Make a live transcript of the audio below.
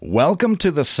Welcome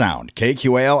to The Sound,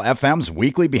 KQAL FM's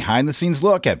weekly behind-the-scenes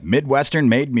look at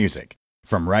Midwestern-made music.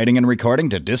 From writing and recording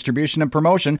to distribution and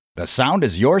promotion, The Sound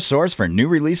is your source for new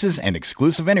releases and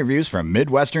exclusive interviews from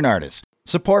Midwestern artists.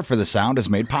 Support for The Sound is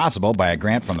made possible by a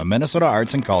grant from the Minnesota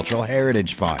Arts and Cultural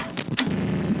Heritage Fund.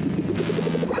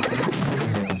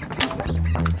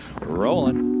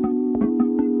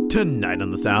 Rolling. Tonight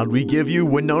on The Sound, we give you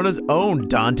Winona's own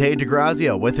Dante De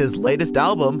Grazia with his latest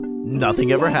album,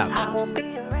 Nothing Ever Happens.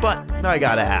 But I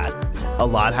gotta add, a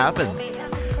lot happens.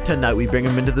 Tonight we bring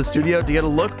him into the studio to get a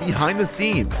look behind the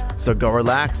scenes. So go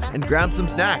relax and grab some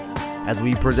snacks as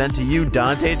we present to you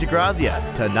Dante De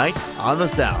Grazia tonight on The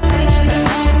Sound.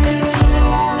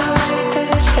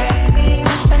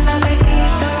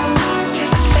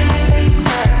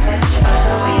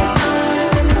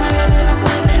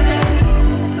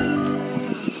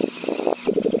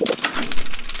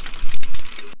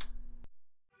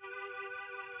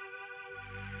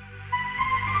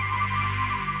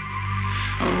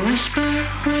 Whisper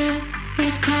when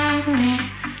you call me,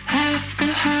 half the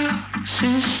house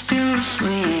is still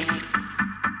asleep.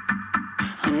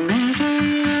 I'm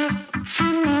never up for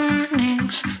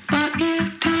mornings, but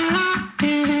you talked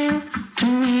it into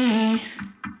me.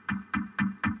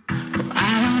 Well,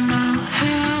 I don't know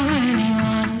how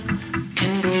anyone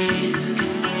can breathe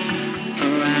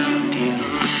around you.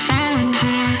 I'm falling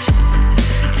hard,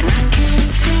 and I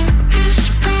can't think this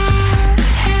far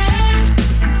ahead.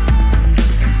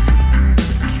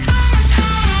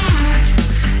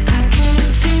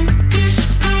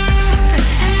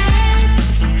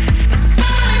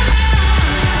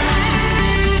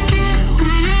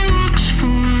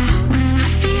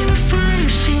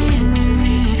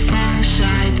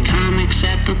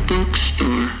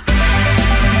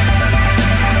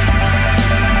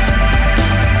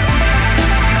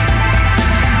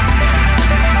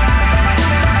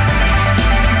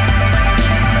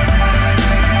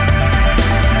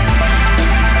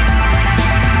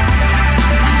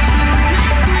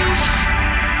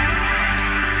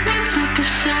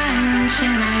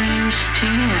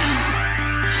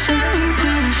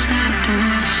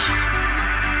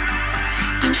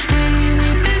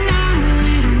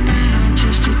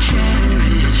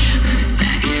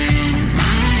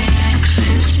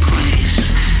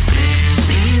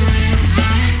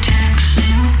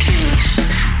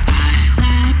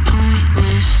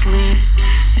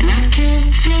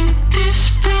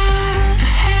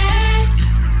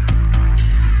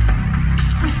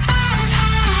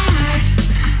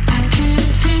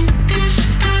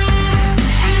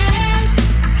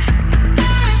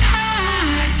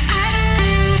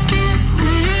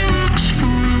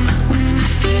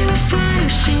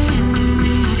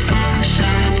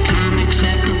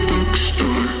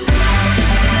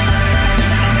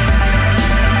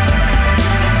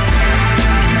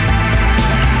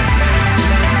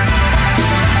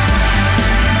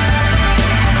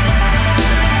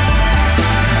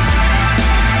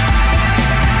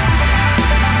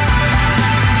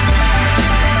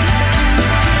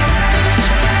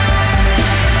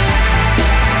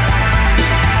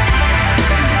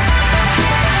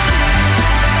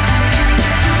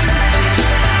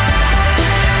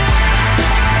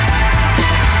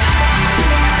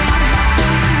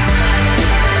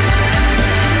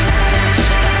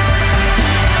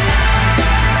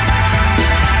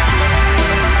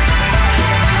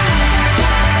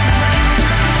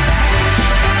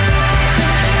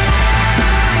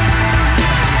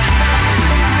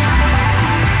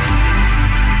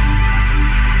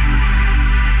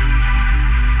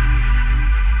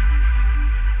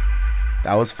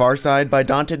 That was Far Side by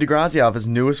Dante De Grazia off his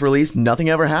newest release, Nothing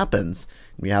Ever Happens.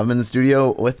 We have him in the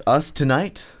studio with us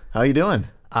tonight. How you doing?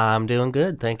 I'm doing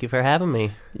good. Thank you for having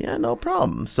me. Yeah, no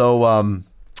problem. So,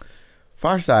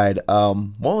 Far Side,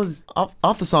 what was,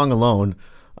 off the song alone,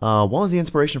 what was the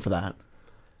inspiration for that?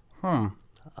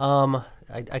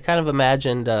 I kind of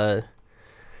imagined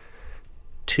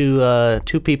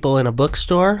two people in a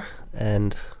bookstore,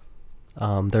 and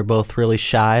they're both really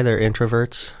shy. They're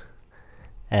introverts.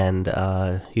 And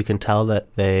you can tell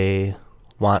that they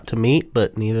want to meet,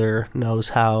 but neither knows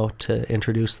how to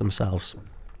introduce themselves.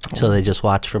 So they just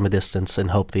watch from a distance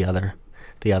and hope the other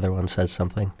one says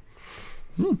something.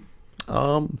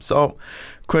 So,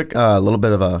 quick, little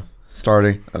bit of a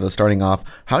starting off.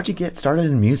 How'd you get started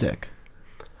in music?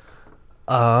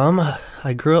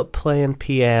 I grew up playing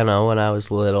piano when I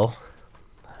was little,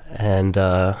 and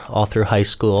all through high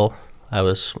school. I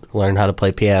was learning how to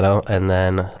play piano, and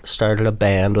then started a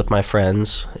band with my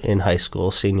friends in high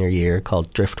school, senior year,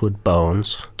 called Driftwood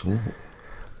Bones.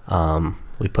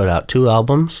 We put out 2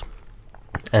 albums,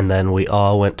 And then we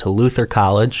all went to Luther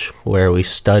College, where we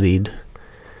studied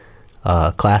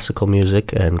classical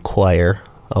music and choir,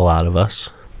 a lot of us.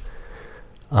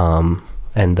 And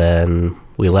then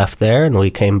we left there and we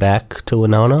came back to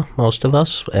Winona, most of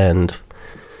us. And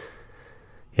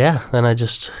yeah, then I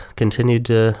just continued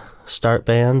to start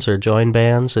bands or join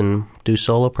bands and do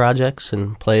solo projects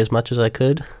and play as much as I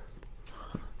could.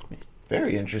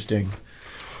 Very interesting.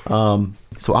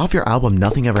 So off your album,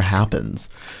 Nothing Ever Happens,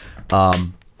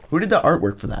 who did the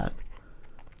artwork for that?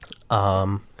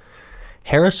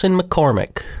 Harrison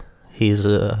McCormick. He's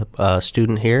a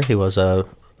student here. He was a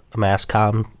mass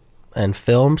comm and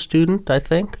film student, I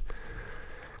think.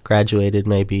 Graduated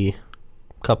maybe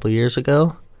a couple years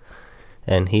ago.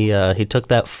 And he took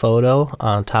that photo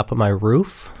on top of my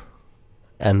roof,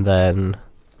 and then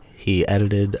he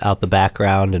edited out the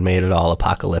background and made it all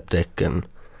apocalyptic. And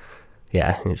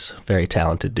yeah, he's a very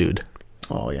talented dude.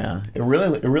 Oh yeah, it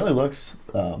really looks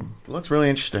really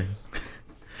interesting.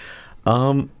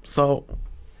 So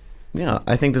yeah,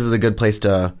 I think this is a good place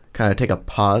to kind of take a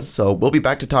pause. So we'll be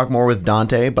back to talk more with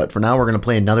Dante, but for now we're going to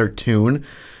play another tune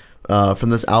from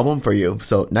this album for you.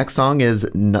 So next song is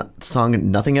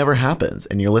song Nothing Ever Happens,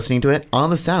 and you're listening to it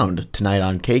on The Sound tonight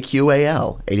on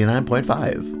KQAL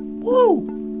 89.5.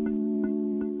 Woo!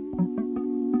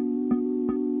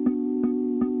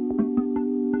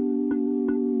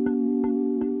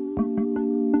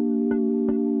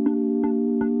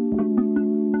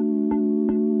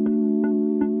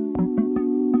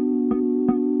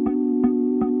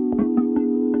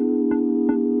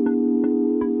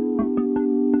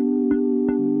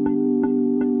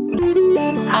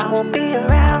 I won't be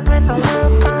around when the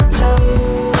world burns up.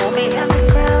 We'll be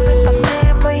underground if I'm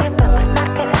playing for you, knowing I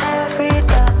can have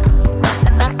freedom.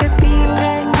 And I could be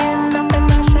packing up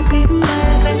and I should be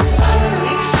planning.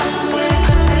 Somewhere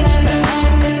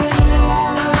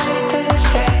to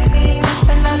distract me.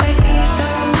 Another piece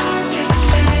of magic,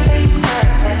 fading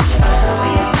purpose.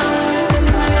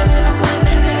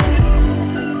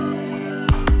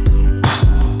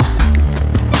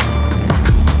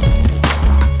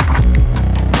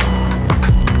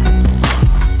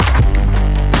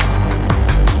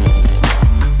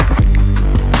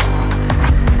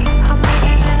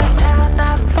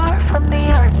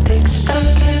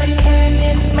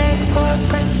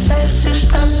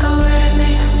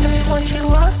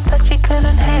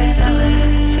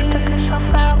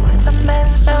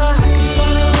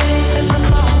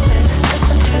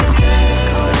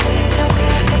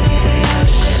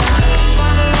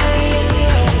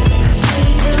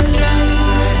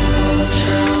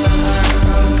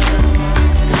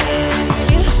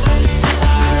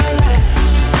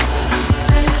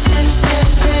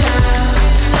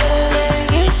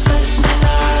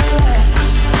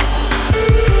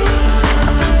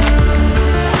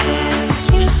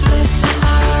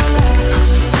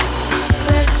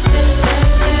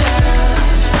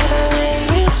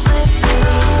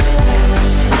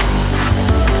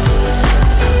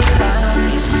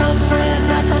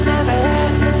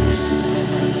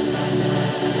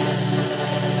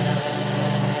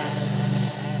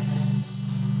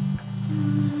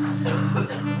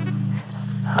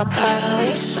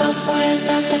 Finally, somewhere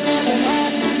nothing ever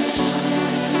happens.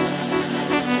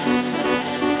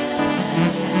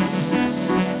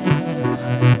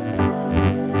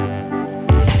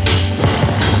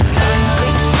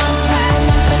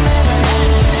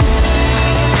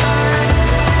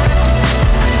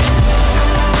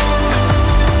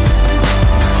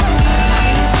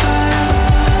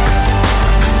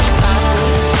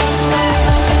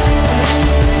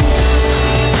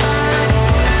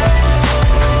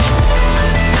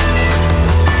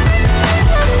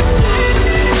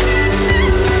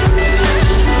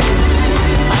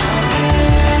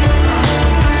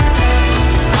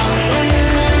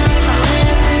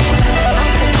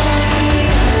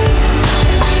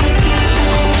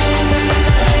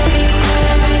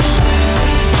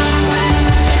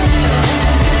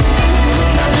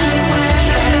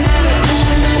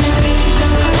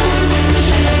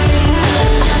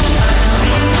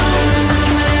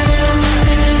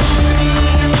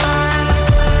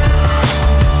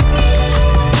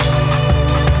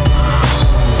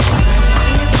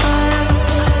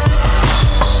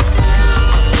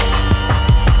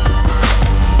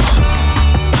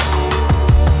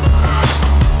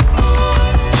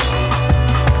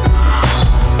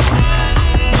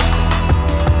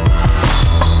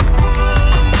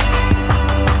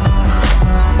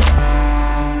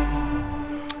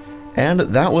 And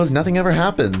that was Nothing Ever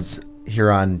Happens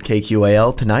here on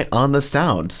KQAL tonight on The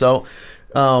Sound. So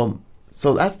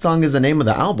that song is the name of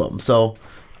the album. So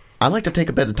I'd like to take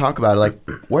a bit and talk about it. Like,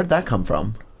 where'd that come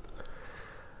from?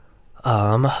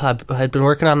 I'd been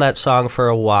working on that song for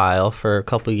a while, for a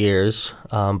couple years,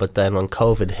 but then when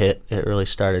COVID hit, it really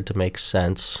started to make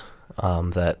sense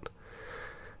that,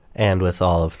 and with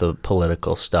all of the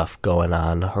political stuff going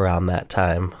on around that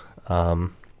time,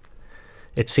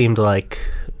 it seemed like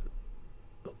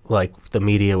the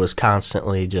media was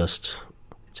constantly just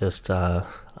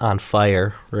on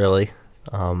fire, really.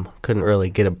 Couldn't really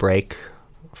get a break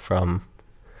from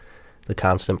the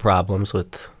constant problems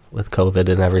with COVID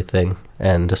and everything.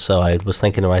 And so I was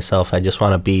thinking to myself, I just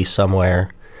want to be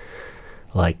somewhere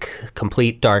like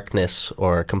complete darkness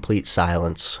or complete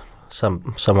silence,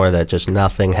 somewhere that just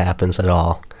nothing happens at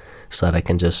all, so that I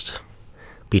can just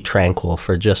be tranquil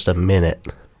for just a minute.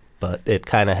 But it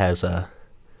kind of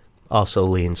also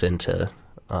leans into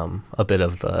a bit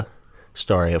of the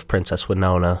story of Princess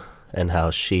Winona and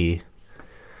how she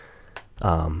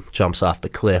jumps off the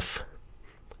cliff.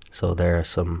 So there's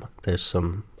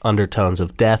some undertones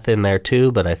of death in there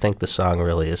too, but I think the song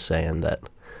really is saying that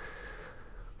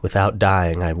without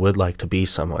dying, I would like to be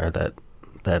somewhere that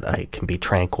I can be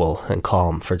tranquil and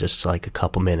calm for just like a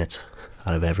couple minutes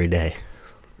out of every day.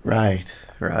 Right.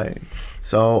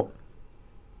 So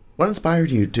what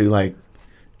inspired you to like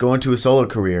go into a solo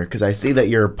career? Because I see that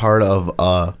you're a part of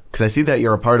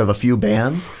a few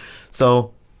bands.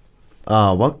 So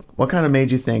what kind of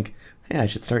made you think, hey, I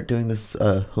should start doing this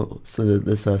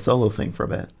solo thing for a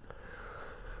bit?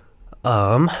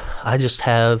 I just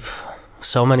have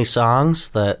so many songs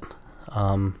that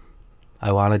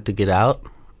I wanted to get out,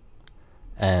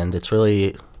 and it's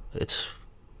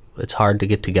hard to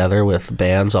get together with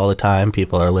bands all the time.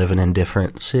 People are living in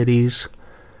different cities,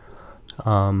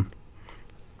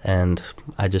 and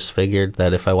I just figured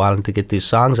that if I wanted to get these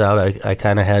songs out, I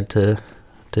kind of had to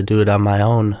do it on my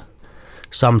own.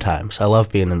 Sometimes I love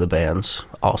being in the bands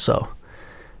also,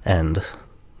 and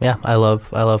yeah, I love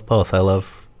both. I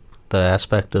love the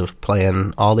aspect of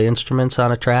playing all the instruments on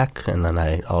a track, and then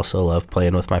I also love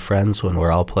playing with my friends when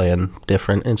we're all playing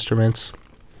different instruments.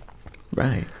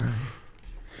 Right.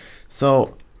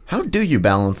 So how do you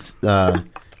balance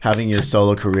having your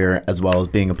solo career as well as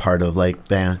being a part of like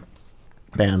bands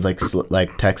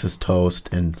like Texas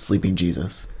Toast and Sleeping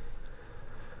Jesus?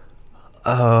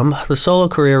 The solo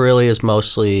career really is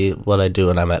mostly what I do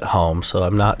when I'm at home, so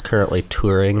I'm not currently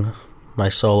touring my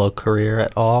solo career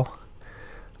at all.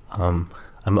 I'm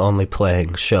only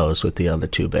playing shows with the other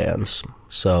two bands.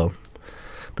 So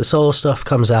the solo stuff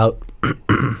comes out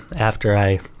after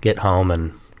I get home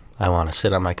and I want to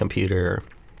sit on my computer or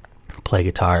play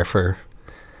guitar for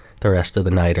the rest of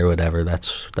the night or whatever.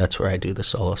 That's where I do the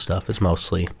solo stuff, is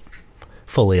mostly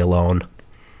fully alone.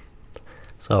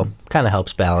 So kind of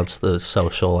helps balance the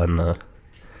social and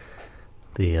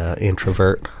the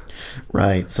introvert.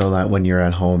 Right, so that when you're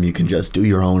at home, you can just do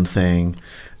your own thing,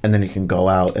 and then you can go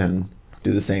out and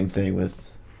do the same thing with...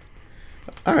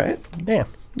 All right. Yeah.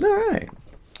 All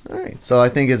right. So I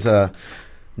think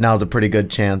now's a pretty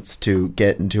good chance to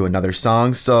get into another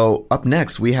song. So up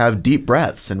next, we have Deep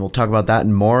Breaths, and we'll talk about that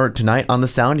and more tonight on The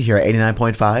Sound here at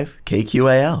 89.5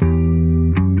 KQAL.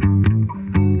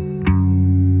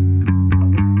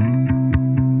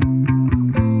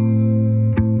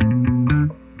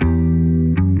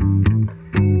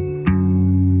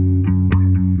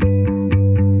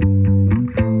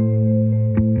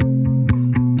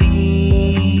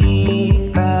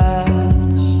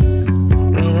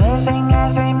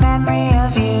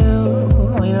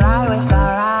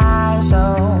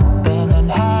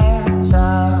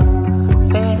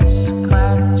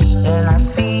 Clenched and our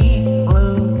feet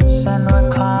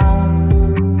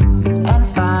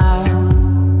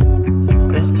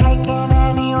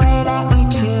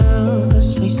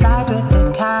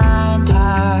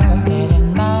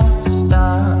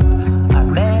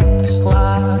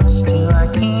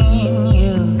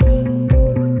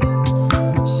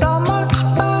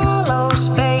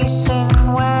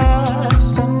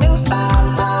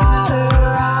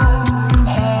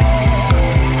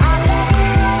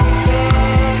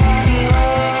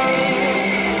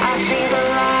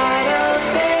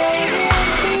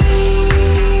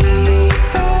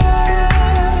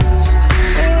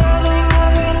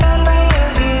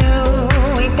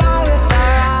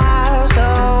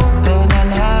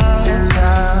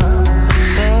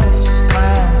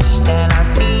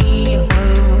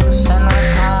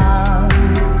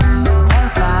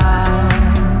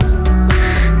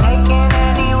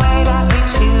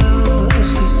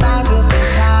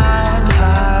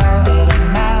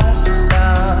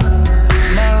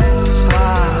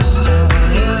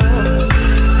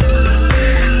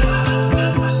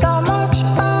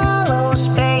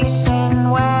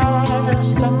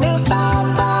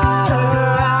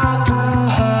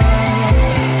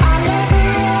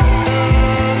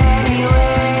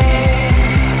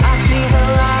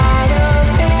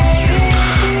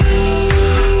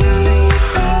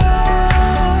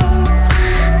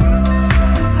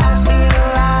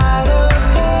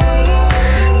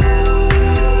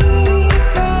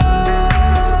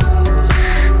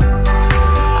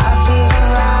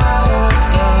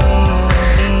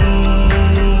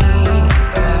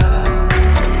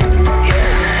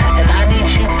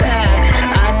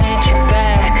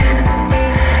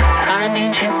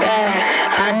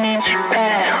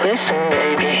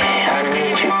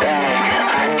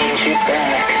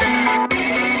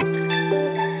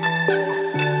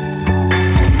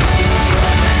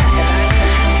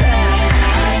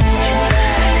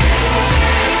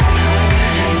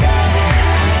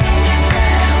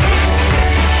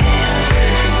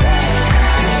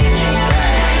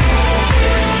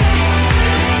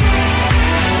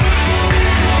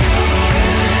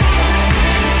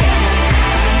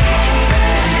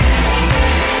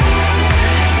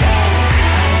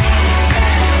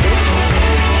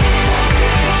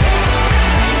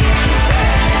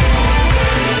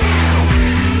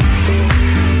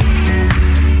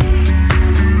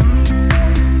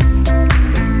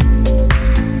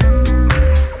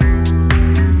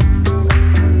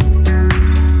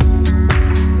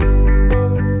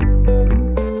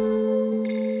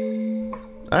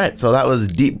right. So that was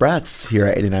Deep Breaths here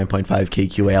at 89.5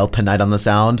 KQAL tonight on the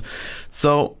Sound.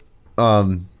 So,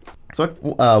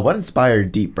 what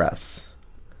inspired Deep Breaths?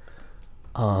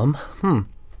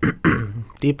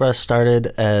 Deep Breath started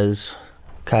as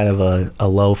kind of a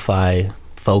lo-fi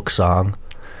folk song.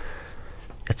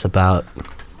 It's about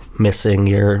missing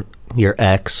your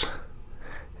ex,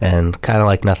 and kind of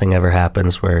like Nothing Ever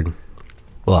Happens, where,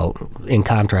 well, in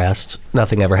contrast,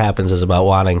 Nothing Ever Happens is about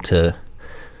wanting to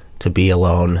be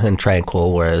alone and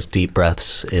tranquil, whereas Deep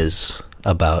Breaths is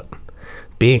about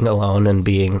being alone and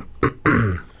being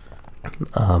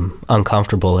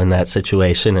uncomfortable in that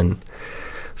situation and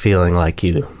feeling like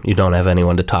you don't have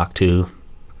anyone to talk to.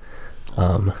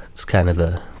 It's kind of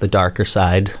the darker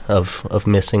side of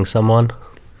missing someone.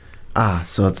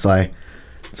 So it's kind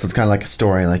of like a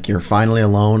story. Like you're finally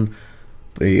alone,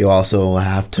 but you also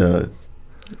have to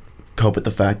cope with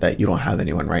the fact that you don't have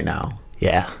anyone right now.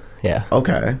 Yeah.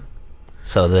 Okay.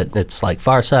 So that it's like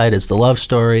Far Side is the love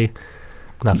story,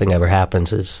 Nothing Ever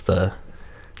Happens is the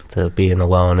being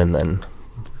alone, and then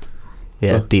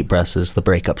Deep Breaths is the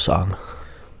breakup song.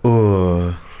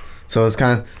 Ooh. So it's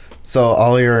kind of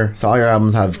all your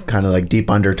albums have kind of like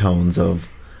deep undertones of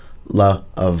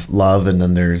love, and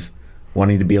then there's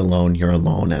wanting to be alone. You're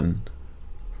alone, and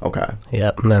okay.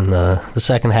 Yep. And then the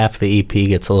second half of the EP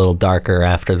gets a little darker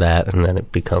after that, and then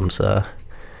it becomes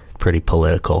pretty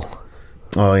political.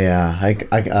 Oh yeah,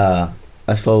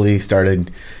 I slowly started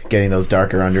getting those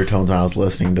darker undertones when I was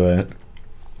listening to it.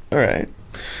 All right.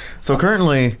 So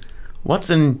currently, what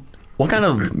kind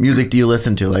of music do you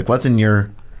listen to? Like, what's in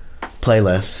your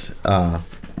playlist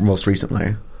most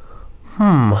recently?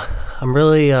 I'm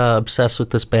really obsessed with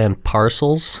this band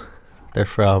Parcels. They're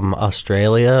from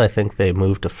Australia. I think they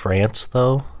moved to France,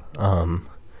 though.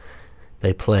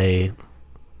 They play,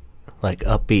 like,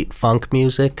 upbeat funk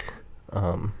music,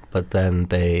 but then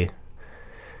their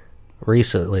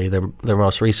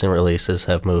most recent releases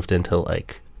have moved into,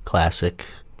 like, classic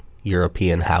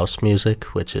European house music,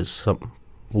 which is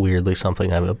weirdly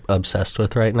something I'm obsessed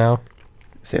with right now.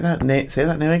 Say that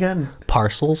name again.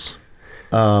 Parcels.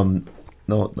 Sorry,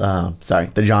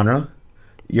 the genre.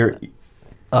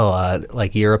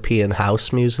 Like European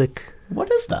house music.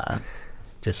 What is that?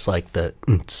 Just like the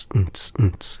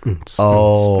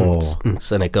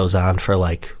and it goes on for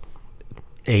like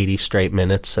 80 straight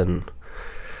minutes, and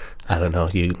I don't know,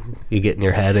 you get in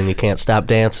your head and you can't stop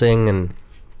dancing, and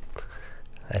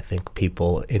I think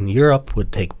people in Europe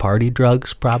would take party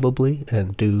drugs probably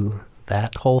and do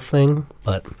that whole thing.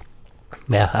 But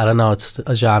yeah, I don't know. It's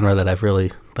a genre that I've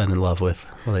really been in love with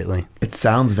lately. It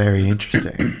sounds very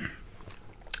interesting.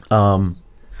 How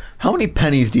many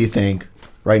pennies do you think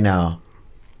right now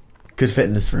could fit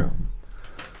in this room?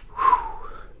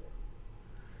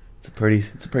 It's a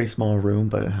pretty small room,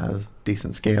 but it has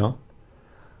decent scale.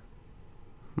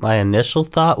 My initial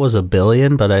thought was $1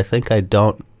 billion, but I think I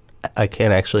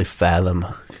can't actually fathom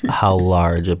how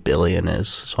large $1 billion is.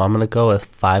 So I'm going to go with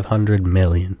 500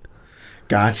 million.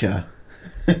 Gotcha.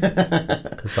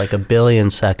 Because like 1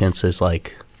 billion seconds is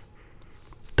like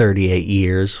 38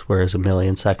 years, whereas 1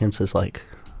 million seconds is like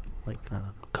a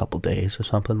couple days or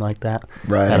something like that.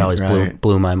 Right. That always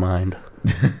blew my mind.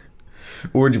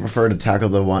 Or would you prefer to tackle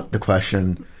the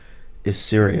question, is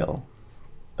cereal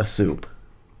a soup?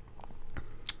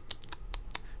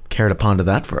 Care to ponder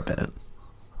that for a bit?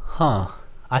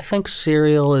 I think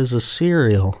cereal is a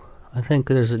cereal. I think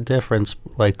there's a difference.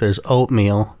 Like there's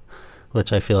oatmeal,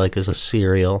 which I feel like is a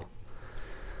cereal,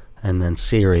 and then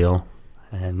cereal,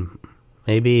 and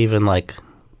maybe even like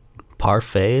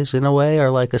parfaits in a way are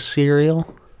like a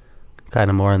cereal, kind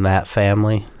of more in that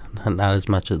family, not as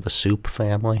much as the soup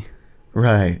family.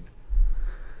 Right.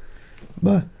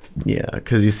 But yeah,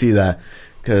 because you see that,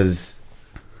 because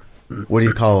what do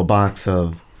you call a box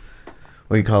of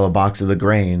the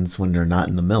grains when they're not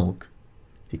in the milk?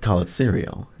 You call it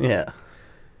cereal. Yeah.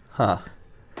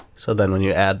 So then when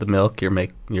you add the milk,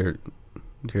 you're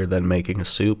then making a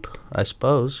soup, I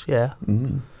suppose. Yeah.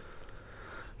 Mm-hmm.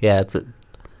 Yeah,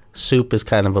 soup is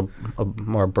kind of a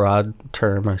more broad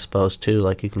term, I suppose, too.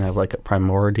 Like you can have like a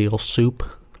primordial soup.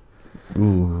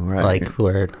 Ooh, right. Like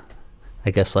where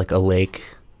I guess like a lake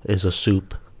is a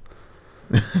soup.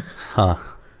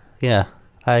 Yeah.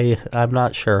 I'm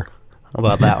not sure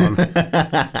about that one.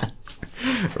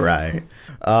 Right.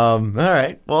 All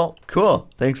right. Well, cool.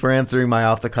 Thanks for answering my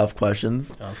off-the-cuff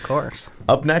questions. Of course.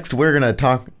 Up next, we're gonna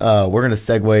talk. We're gonna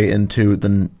segue into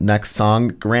the next song,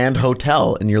 "Grand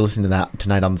Hotel," and you're listening to that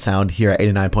tonight on the Sound here at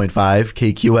 89.5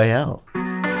 KQAL.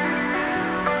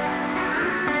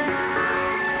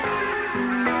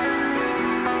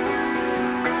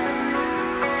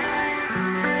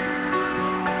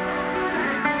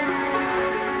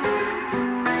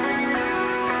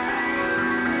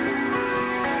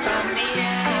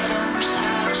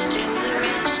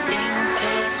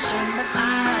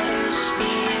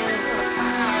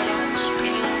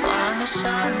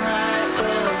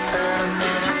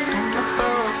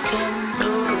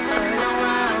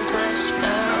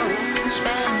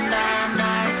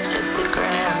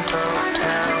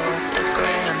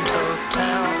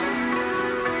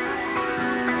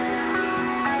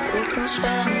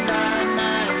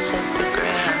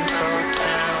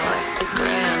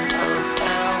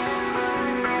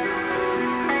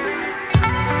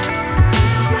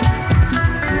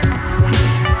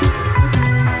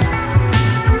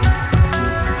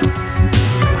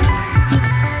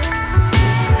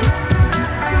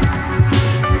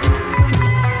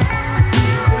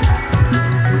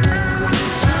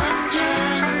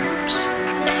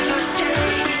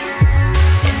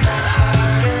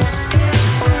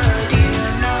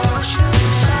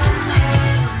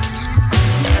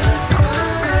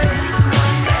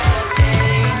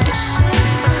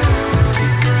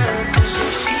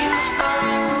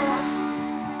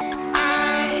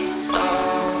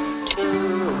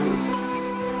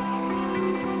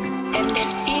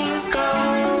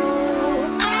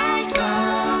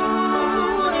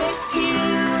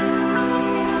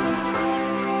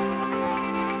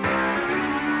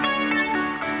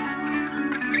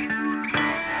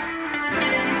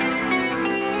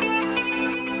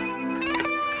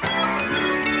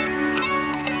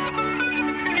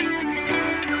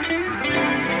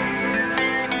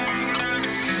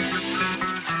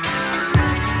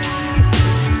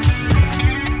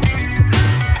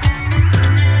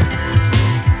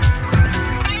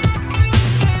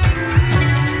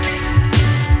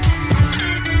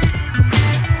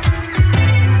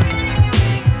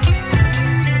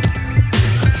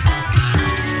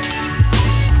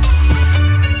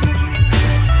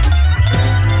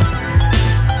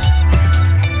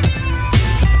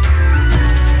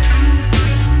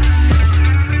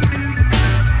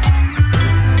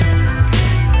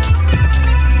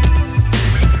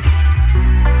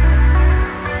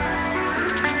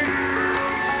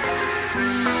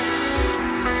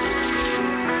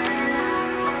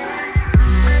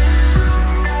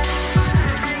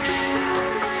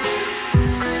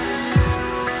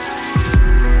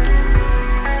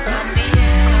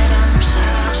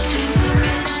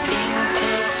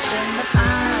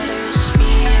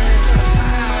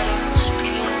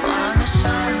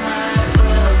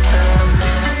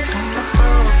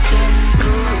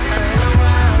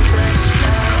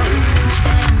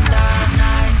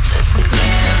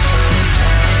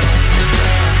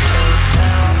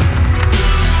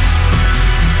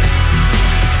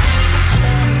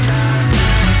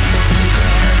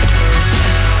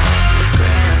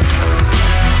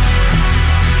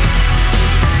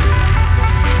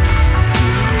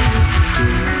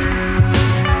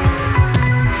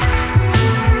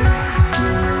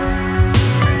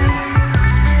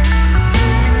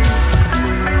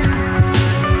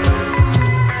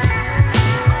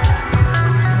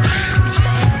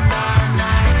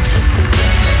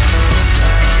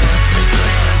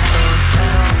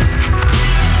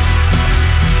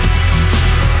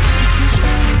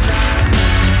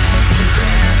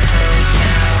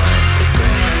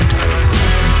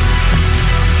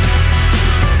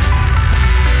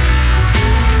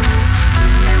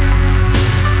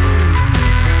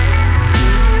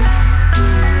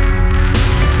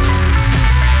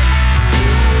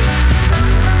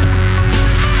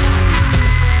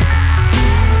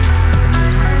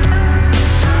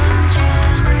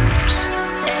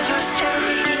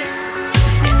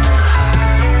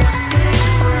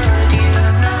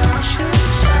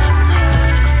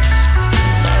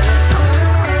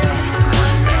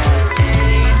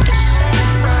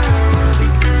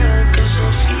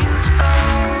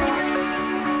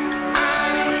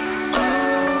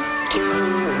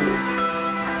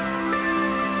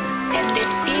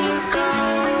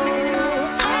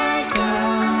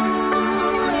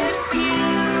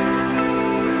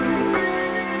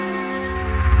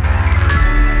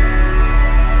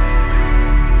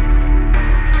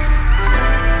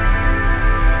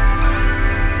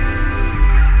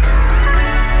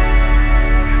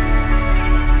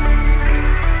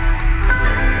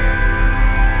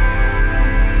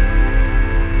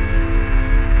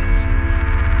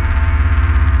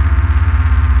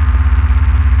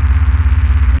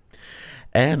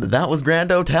 And that was Grand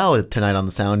Hotel tonight on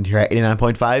the sound here at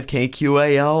 89.5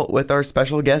 KQAL with our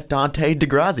special guest Dante De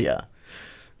Grazia.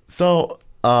 So,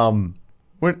 what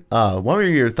were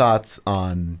your thoughts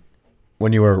on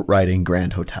when you were writing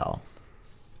Grand Hotel?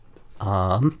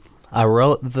 I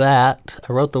wrote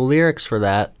the lyrics for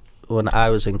that when I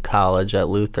was in college at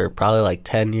Luther, probably like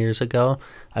 10 years ago,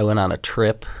 I went on a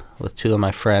trip with two of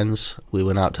my friends. We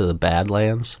went out to the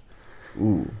Badlands.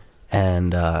 Ooh.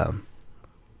 And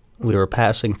we were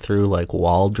passing through like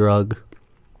Waldrug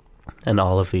and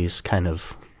all of these kind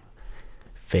of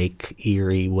fake,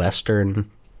 eerie Western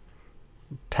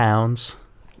towns.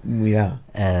 Yeah.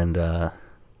 And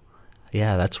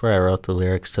yeah, that's where I wrote the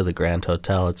lyrics to the Grand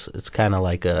Hotel. It's kind of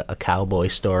like a cowboy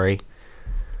story.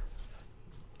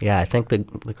 Yeah, I think the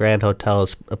Grand Hotel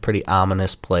is a pretty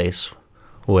ominous place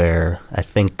where I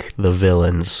think the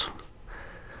villains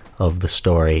of the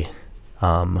story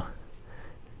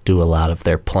do a lot of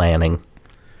their planning.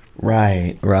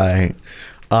 Right.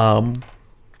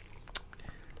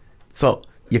 So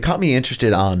you caught me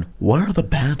interested on what are the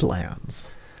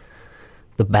Badlands?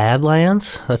 The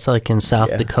Badlands? That's like in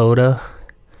South Dakota.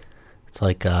 It's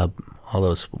like all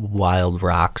those wild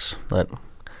rocks.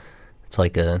 It's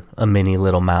like a mini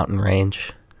little mountain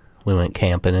range. We went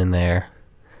camping in there.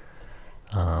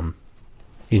 You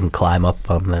can climb up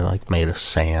them. They're like made of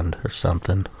sand or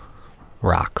something.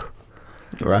 Rock.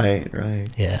 Right.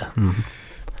 Yeah. Mm-hmm.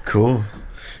 Cool.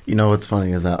 You know what's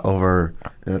funny is that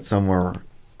that's somewhere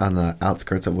on the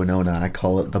outskirts of Winona, I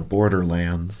call it the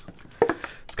Borderlands.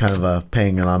 It's kind of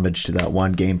paying an homage to that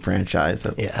one game franchise.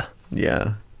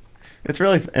 Yeah. It's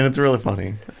really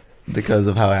funny because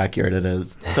of how accurate it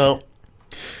is. So,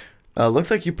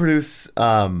 looks like you produce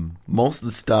most of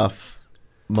the stuff,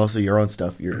 most of your own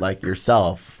stuff. You're like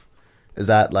yourself. Is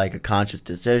that like a conscious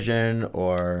decision,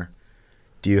 or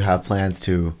do you have plans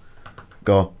to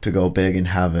go big and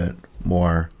have it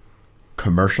more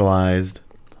commercialized?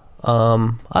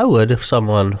 I would if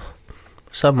someone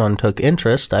took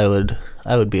interest. I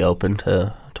would be open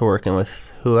to working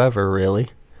with whoever, really.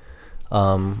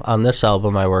 On this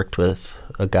album, I worked with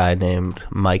a guy named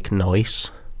Mike Noyce.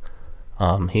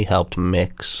 He helped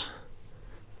mix.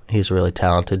 He's a really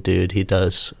talented dude. He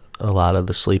does a lot of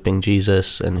the Sleeping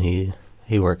Jesus, and he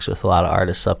works with a lot of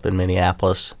artists up in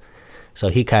Minneapolis. So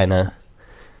he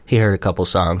heard a couple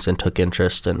songs and took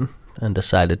interest and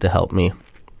decided to help me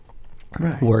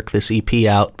work this EP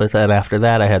out. But then after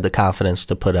that, I had the confidence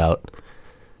to put out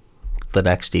the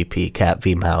next EP, Cat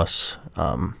V Mouse,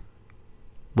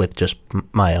 with just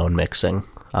my own mixing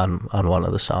on one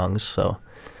of the songs. So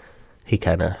he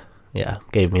kind of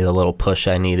gave me the little push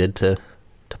I needed to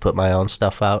put my own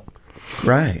stuff out.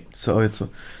 Right. So you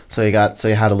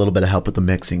had a little bit of help with the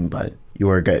mixing, but you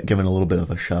were given a little bit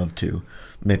of a shove to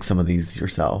mix some of these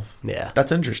yourself. Yeah.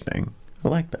 That's interesting. I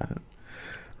like that.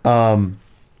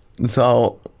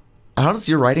 So how does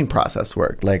your writing process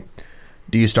work? Like,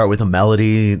 do you start with a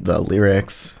melody, the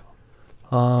lyrics?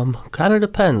 Kind of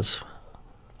depends.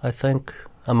 I think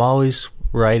I'm always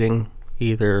writing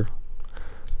either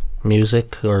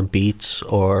music or beats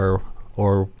or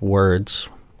words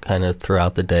kind of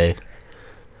throughout the day.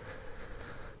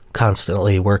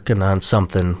 Constantly working on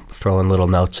something, throwing little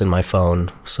notes in my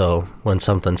phone. So when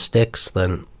something sticks,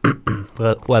 then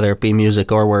whether it be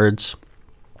music or words,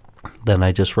 then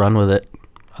I just run with it.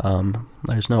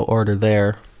 There's no order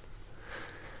there,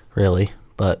 really.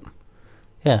 But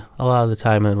yeah, a lot of the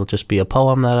time it'll just be a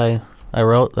poem that I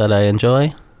wrote that I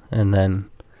enjoy, and then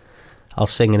I'll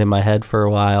sing it in my head for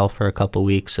a while, for a couple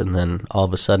weeks, and then all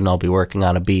of a sudden I'll be working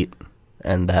on a beat,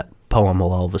 and that poem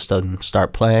will all of a sudden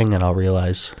start playing, and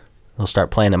it'll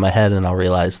start playing in my head, and I'll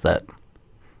realize that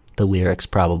the lyrics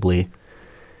probably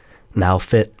now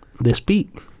fit this beat,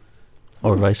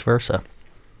 or vice versa.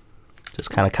 Just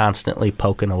kind of constantly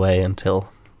poking away until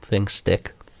things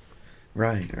stick.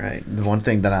 Right. The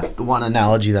one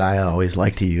analogy that I always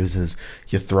like to use is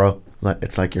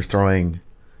it's like you're throwing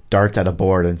darts at a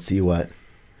board and see what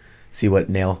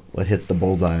hits the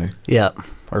bullseye. Yeah,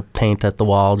 or paint at the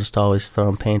wall. Just always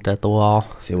throwing paint at the wall.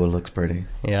 See what looks pretty.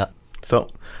 Yeah. So,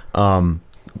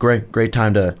 great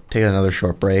time to take another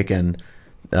short break and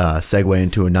segue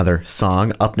into another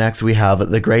song. Up next, we have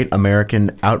The Great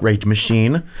American Outrage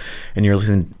Machine, and you're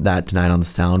listening to that tonight on The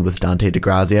Sound with Dante De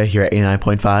Grazia here at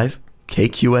 89.5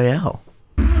 KQAL.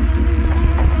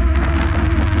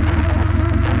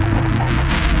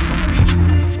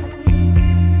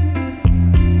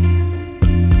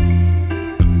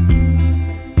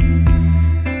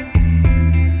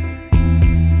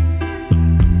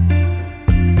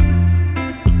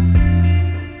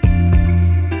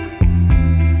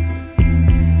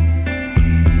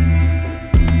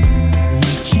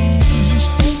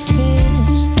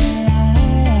 Twist the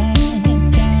line, a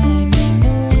diamond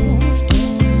move to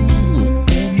lose.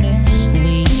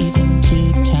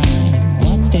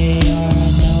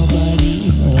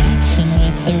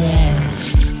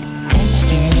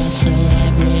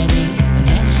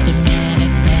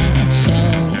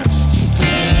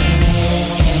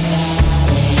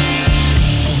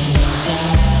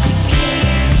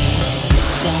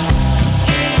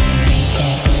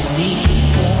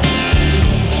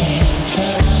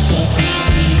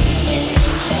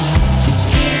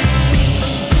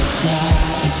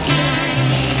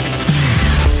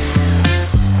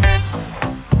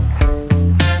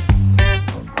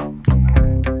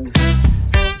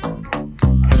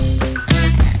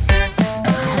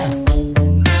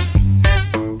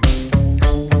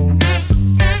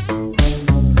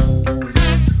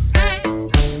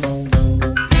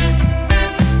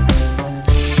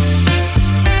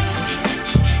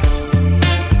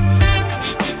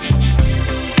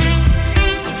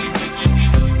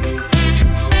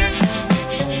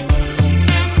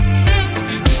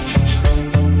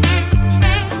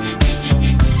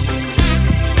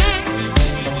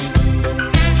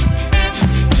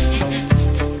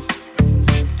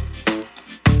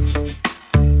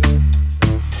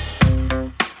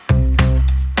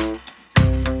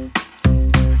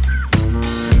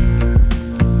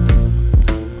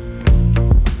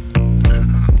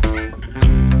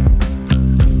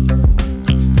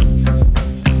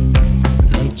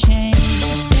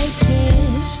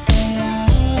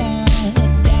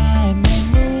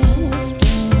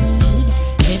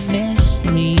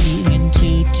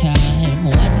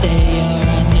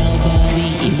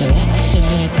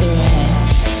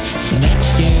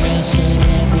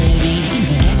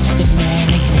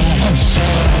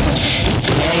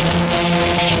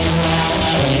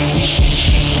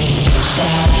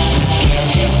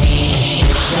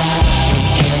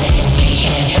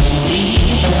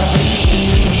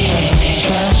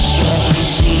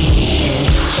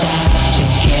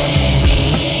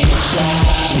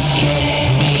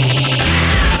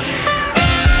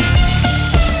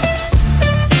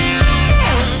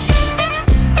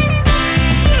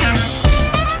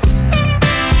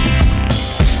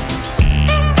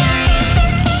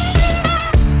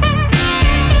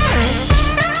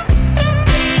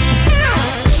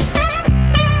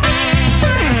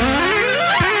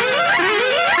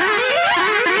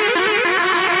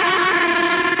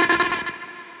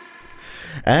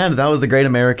 And that was the Great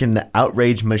American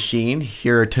Outrage Machine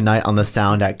here tonight on the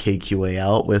Sound at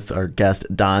KQAL with our guest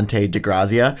Dante De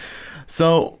Grazia.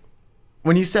 So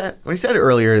when you said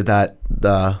earlier that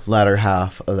the latter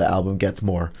half of the album gets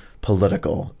more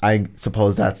political, I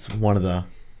suppose that's one of the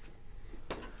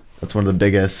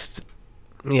biggest.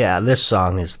 Yeah, this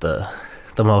song is the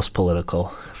most political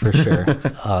for sure.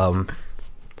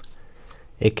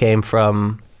 It came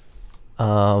from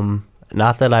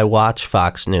not that I watch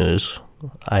Fox News.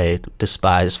 I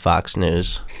despise Fox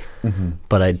News,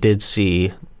 but I did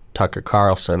see Tucker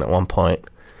Carlson at one point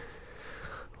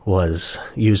was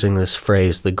using this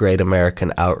phrase, the Great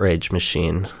American Outrage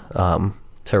Machine,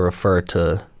 to refer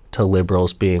to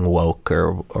liberals being woke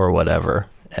or whatever.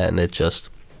 And it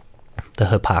just, the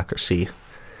hypocrisy,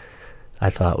 I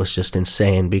thought was just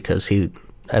insane because he,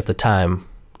 at the time,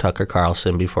 Tucker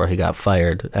Carlson, before he got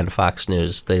fired, and Fox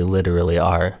News, they literally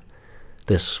are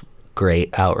this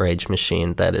great outrage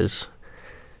machine that is,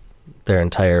 their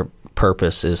entire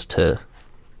purpose is to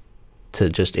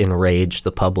just enrage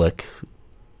the public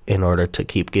in order to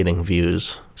keep getting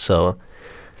views. So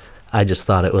I just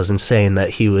thought it was insane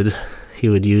that he would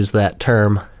use that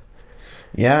term.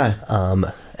 Yeah.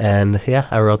 And yeah,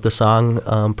 I wrote the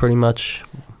song pretty much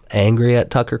angry at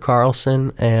Tucker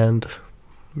Carlson and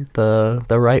the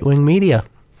right-wing media.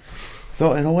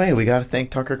 So in a way, we got to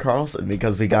thank Tucker Carlson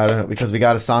because we got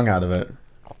a song out of it.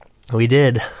 We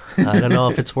did. I don't know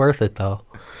if it's worth it though.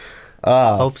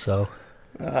 Hope so.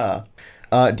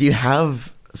 Do you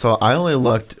have? So I only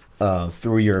looked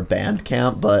through your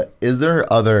Bandcamp, but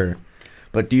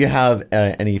do you have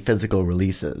any physical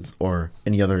releases or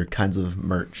any other kinds of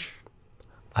merch?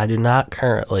 I do not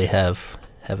currently have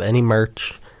any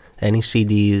merch, any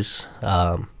CDs.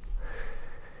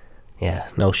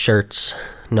 No shirts,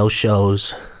 no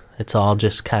shows. It's all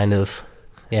just kind of,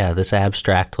 this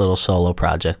abstract little solo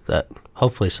project that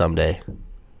hopefully someday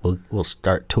we'll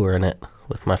start touring it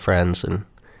with my friends and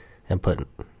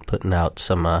putting out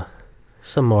some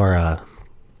more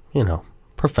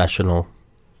professional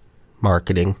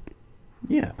marketing.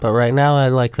 Yeah. But right now I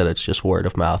like that it's just word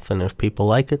of mouth, and if people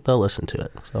like it, they'll listen to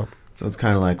it. So it's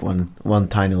kind of like one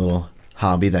tiny little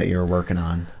hobby that you're working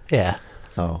on. Yeah.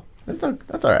 So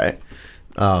that's all right.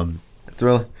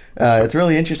 It's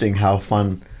really interesting how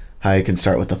you can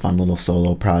start with a fun little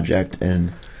solo project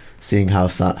and seeing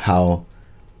how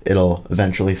it'll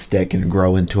eventually stick and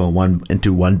grow into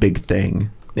one big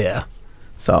thing. Yeah.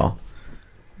 So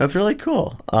that's really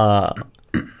cool. Not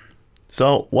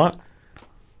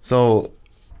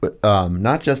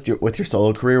just with your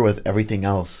solo career, with everything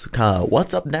else,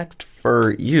 what's up next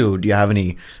for you? Do you have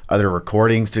any other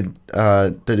recordings to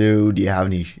do? Do you have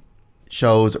any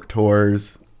shows or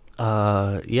tours?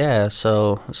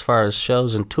 So as far as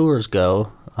shows and tours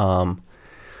go,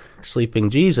 Sleeping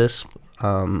Jesus,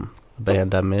 the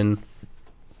band I'm in,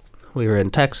 we were in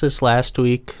Texas last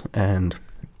week and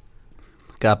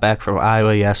got back from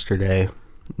Iowa yesterday.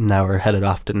 Now we're headed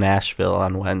off to Nashville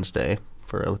on Wednesday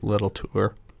for a little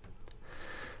tour.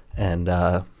 And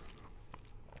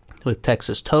with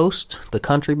Texas Toast, the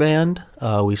country band,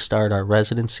 we start our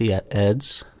residency at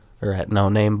Ed's, or at No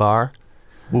Name Bar.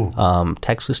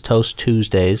 Texas Toast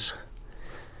Tuesdays.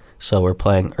 So we're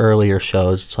playing earlier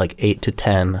shows. It's like 8 to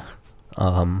 10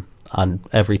 on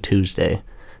every Tuesday,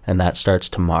 and that starts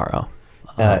tomorrow.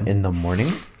 In the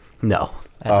morning? No,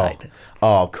 at night.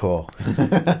 Oh, cool.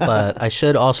 But I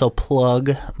should also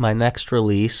plug my next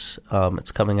release.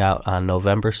 It's coming out on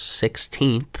November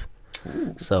 16th.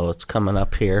 Ooh. So it's coming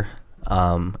up here.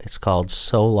 It's called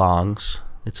So Longs.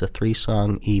 It's a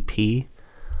 3-song EP.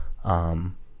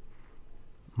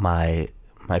 My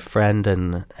friend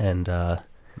and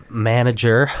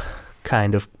manager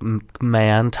kind of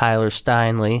man, Tyler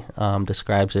Steinley,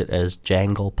 describes it as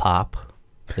jangle pop.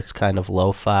 It's kind of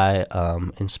lo-fi,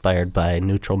 inspired by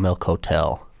Neutral Milk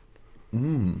Hotel.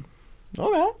 All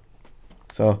right.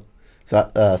 So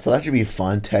that should be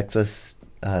fun. Texas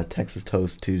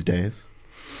Toast Tuesdays.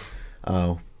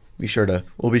 We'll be sure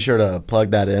to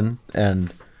plug that in,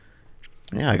 and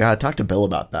I gotta talk to Bill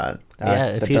about that.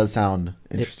 That does sound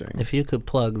interesting. If you could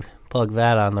plug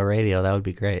that on the radio, that would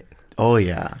be great. Oh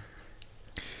yeah.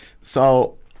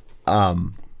 So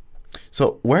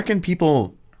where can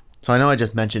people? So I know I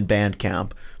just mentioned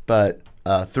Bandcamp, but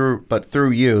through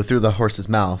the horse's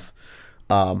mouth,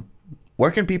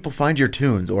 where can people find your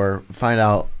tunes or find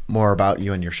out more about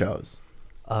you and your shows?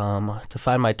 To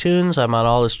find my tunes, I'm on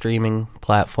all the streaming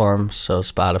platforms, so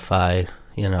Spotify,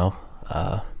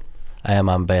 I am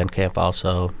on Bandcamp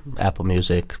also, Apple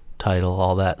Music, Tidal,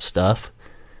 all that stuff.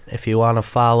 If you want to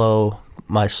follow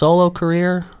my solo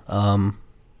career,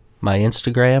 my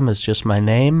Instagram is just my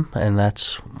name, and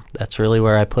that's really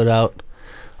where I put out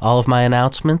all of my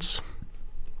announcements.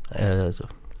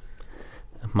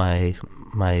 My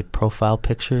profile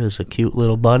picture is a cute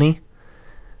little bunny.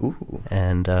 Ooh.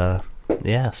 And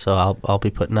so I'll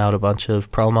be putting out a bunch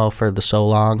of promo for the So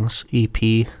Longs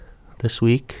EP this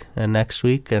week and next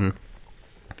week, and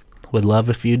would love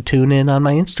if you'd tune in on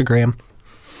my Instagram.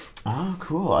 Oh,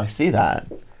 cool. I see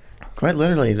that. Quite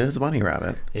literally, it is a bunny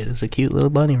rabbit. It is a cute little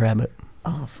bunny rabbit.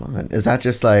 Oh, fun. Is that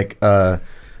just like a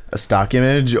stock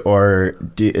image, or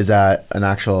is that an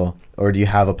actual, or do you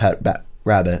have a pet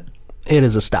rabbit? It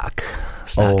is a stock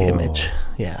image.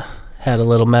 Yeah. Had a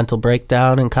little mental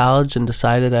breakdown in college and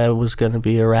decided I was going to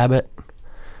be a rabbit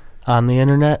on the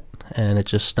internet, and it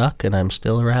just stuck, and I'm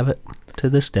still a rabbit to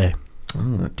this day.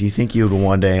 Do you think you would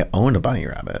one day own a bunny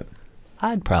rabbit?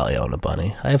 I'd probably own a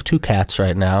bunny. I have 2 cats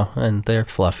right now, and they're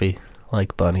fluffy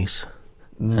like bunnies.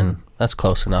 And that's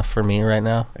close enough for me right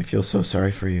now. I feel so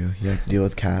sorry for you. You have to deal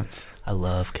with cats. I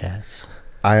love cats.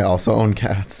 I also own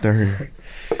cats. They're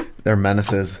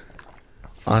menaces.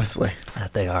 Honestly.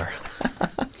 That they are.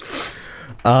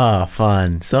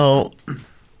 Fun. So,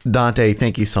 Dante,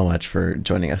 thank you so much for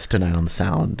joining us tonight on The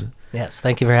Sound. Yes,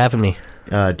 thank you for having me.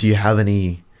 Do you have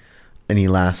any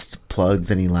last plugs,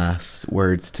 any last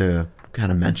words to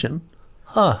kind of mention?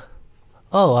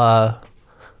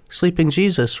 Sleeping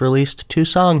Jesus released 2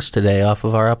 songs today off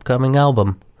of our upcoming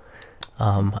album.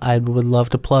 I would love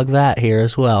to plug that here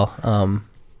as well.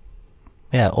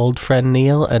 Old Friend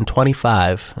Neil and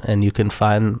 25, and you can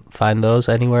find those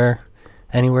anywhere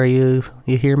you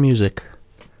hear music.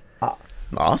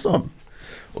 Awesome.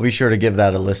 We'll be sure to give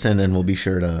that a listen, and we'll be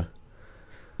sure to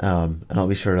and I'll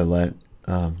be sure to let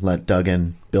Doug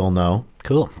and Bill know.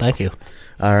 Cool. Thank you.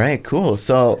 All right, cool.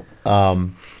 So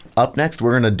up next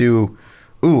we're gonna do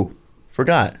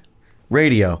forgot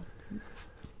radio.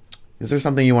 Is there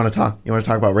something you want to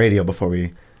talk about radio before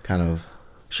we kind of?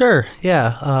 Sure.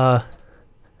 Yeah.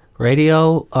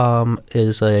 Radio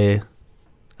is a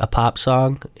pop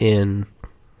song in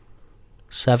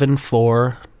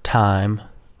 7/4 time,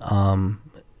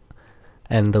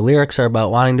 and the lyrics are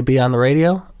about wanting to be on the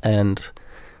radio, and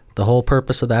the whole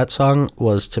purpose of that song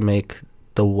was to make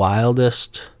the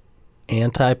wildest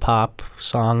anti-pop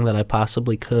song that I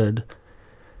possibly could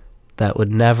that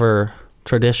would never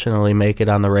traditionally make it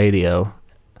on the radio.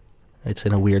 It's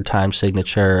in a weird time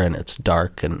signature, and it's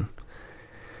dark, and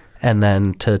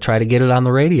then to try to get it on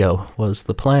the radio was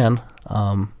the plan.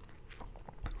 And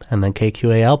then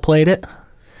KQAL played it.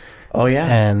 Oh, yeah.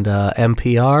 And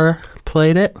NPR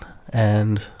played it.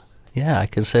 And, yeah, I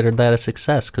considered that a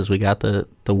success because we got the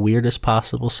weirdest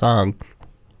possible song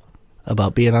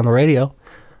about being on the radio.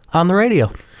 On the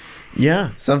radio.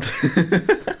 Yeah.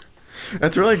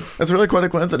 That's really quite a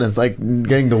coincidence. Like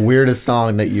getting the weirdest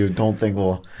song that you don't think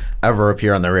will ever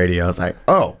appear on the radio. It's like,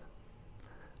 oh,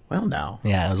 well, now.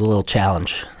 Yeah, it was a little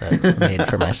challenge that I made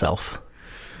for myself.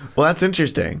 Well, that's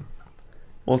interesting.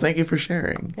 Well, thank you for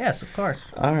sharing. Yes, of course.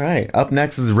 All right. Up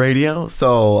next is radio.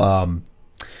 So,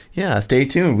 stay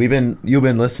tuned. You've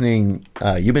been listening.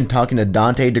 You've been talking to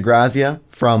Dante De Grazia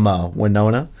from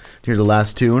Winona. Here's the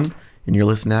last tune, and you're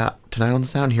listening tonight on The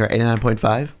Sound here at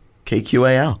 89.5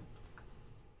 KQAL.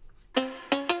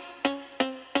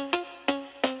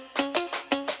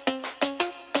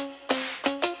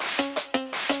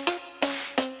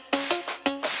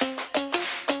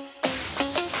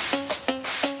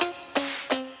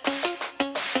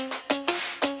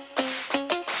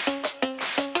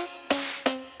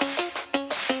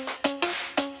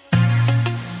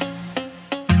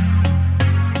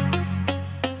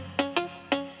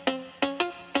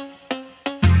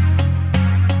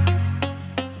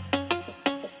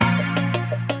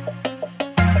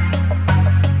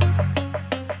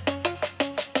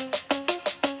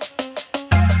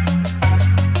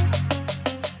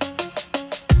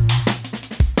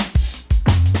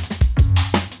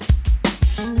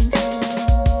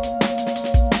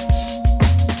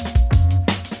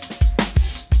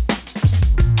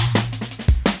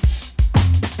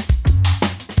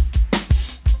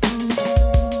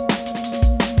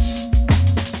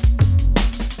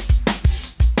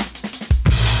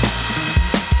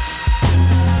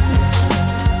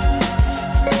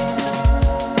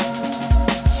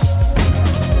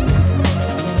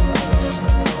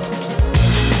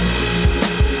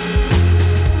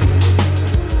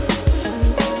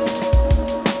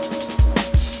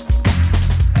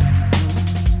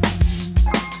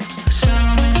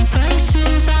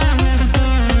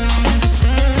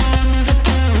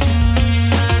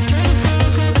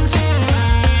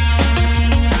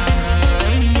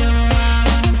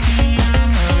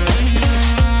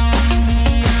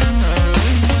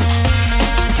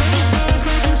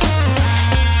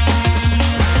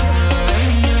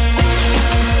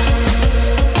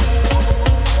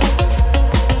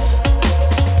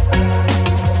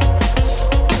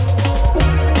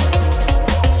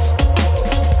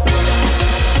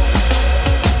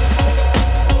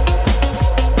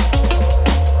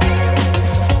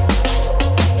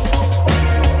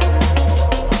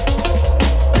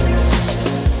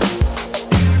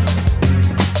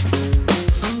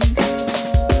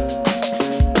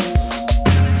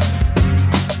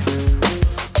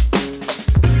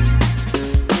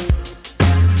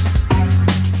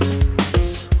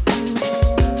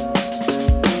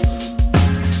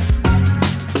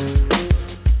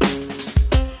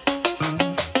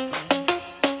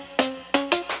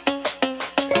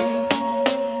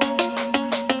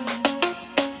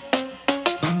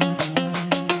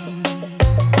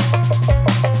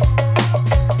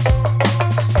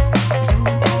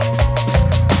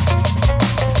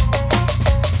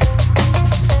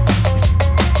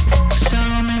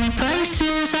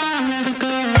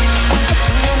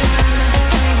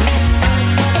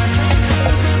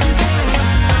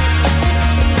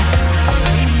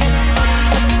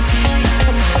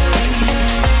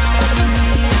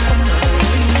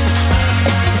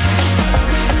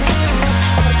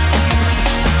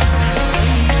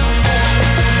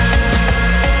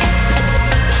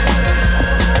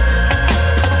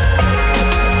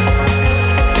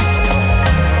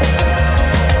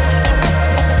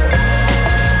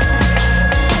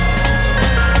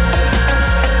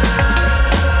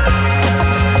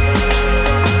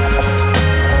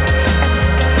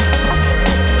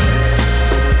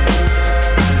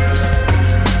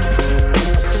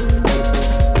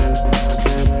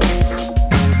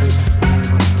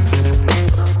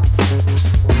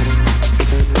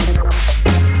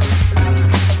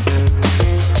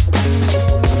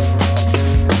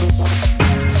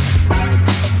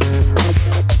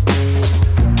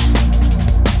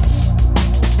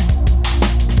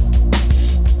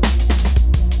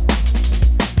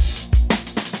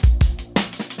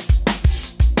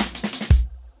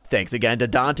 Thanks again to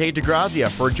Dante De Grazia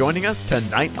for joining us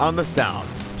tonight on The Sound.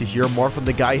 To hear more from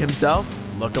the guy himself,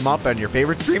 look him up on your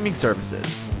favorite streaming services,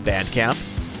 Bandcamp,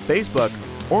 Facebook,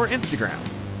 or Instagram.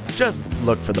 Just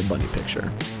look for the bunny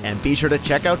picture. And be sure to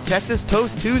check out Texas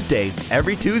Toast Tuesdays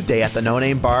every Tuesday at the No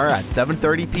Name Bar at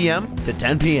 7:30 p.m. to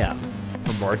 10 p.m.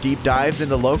 For more deep dives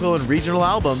into local and regional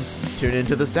albums, tune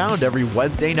into The Sound every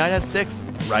Wednesday night at 6,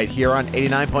 right here on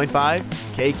 89.5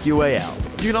 KQAL.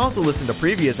 You can also listen to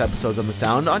previous episodes of The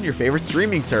Sound on your favorite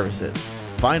streaming services.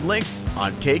 Find links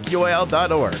on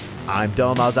KQAL.org. I'm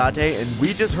Dylan Alzate, and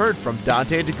we just heard from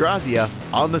Dante De Grazia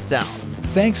on The Sound.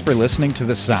 Thanks for listening to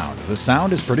The Sound. The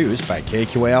Sound is produced by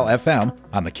KQAL-FM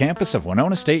on the campus of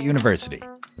Winona State University.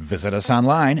 Visit us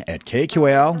online at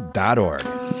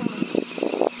KQAL.org.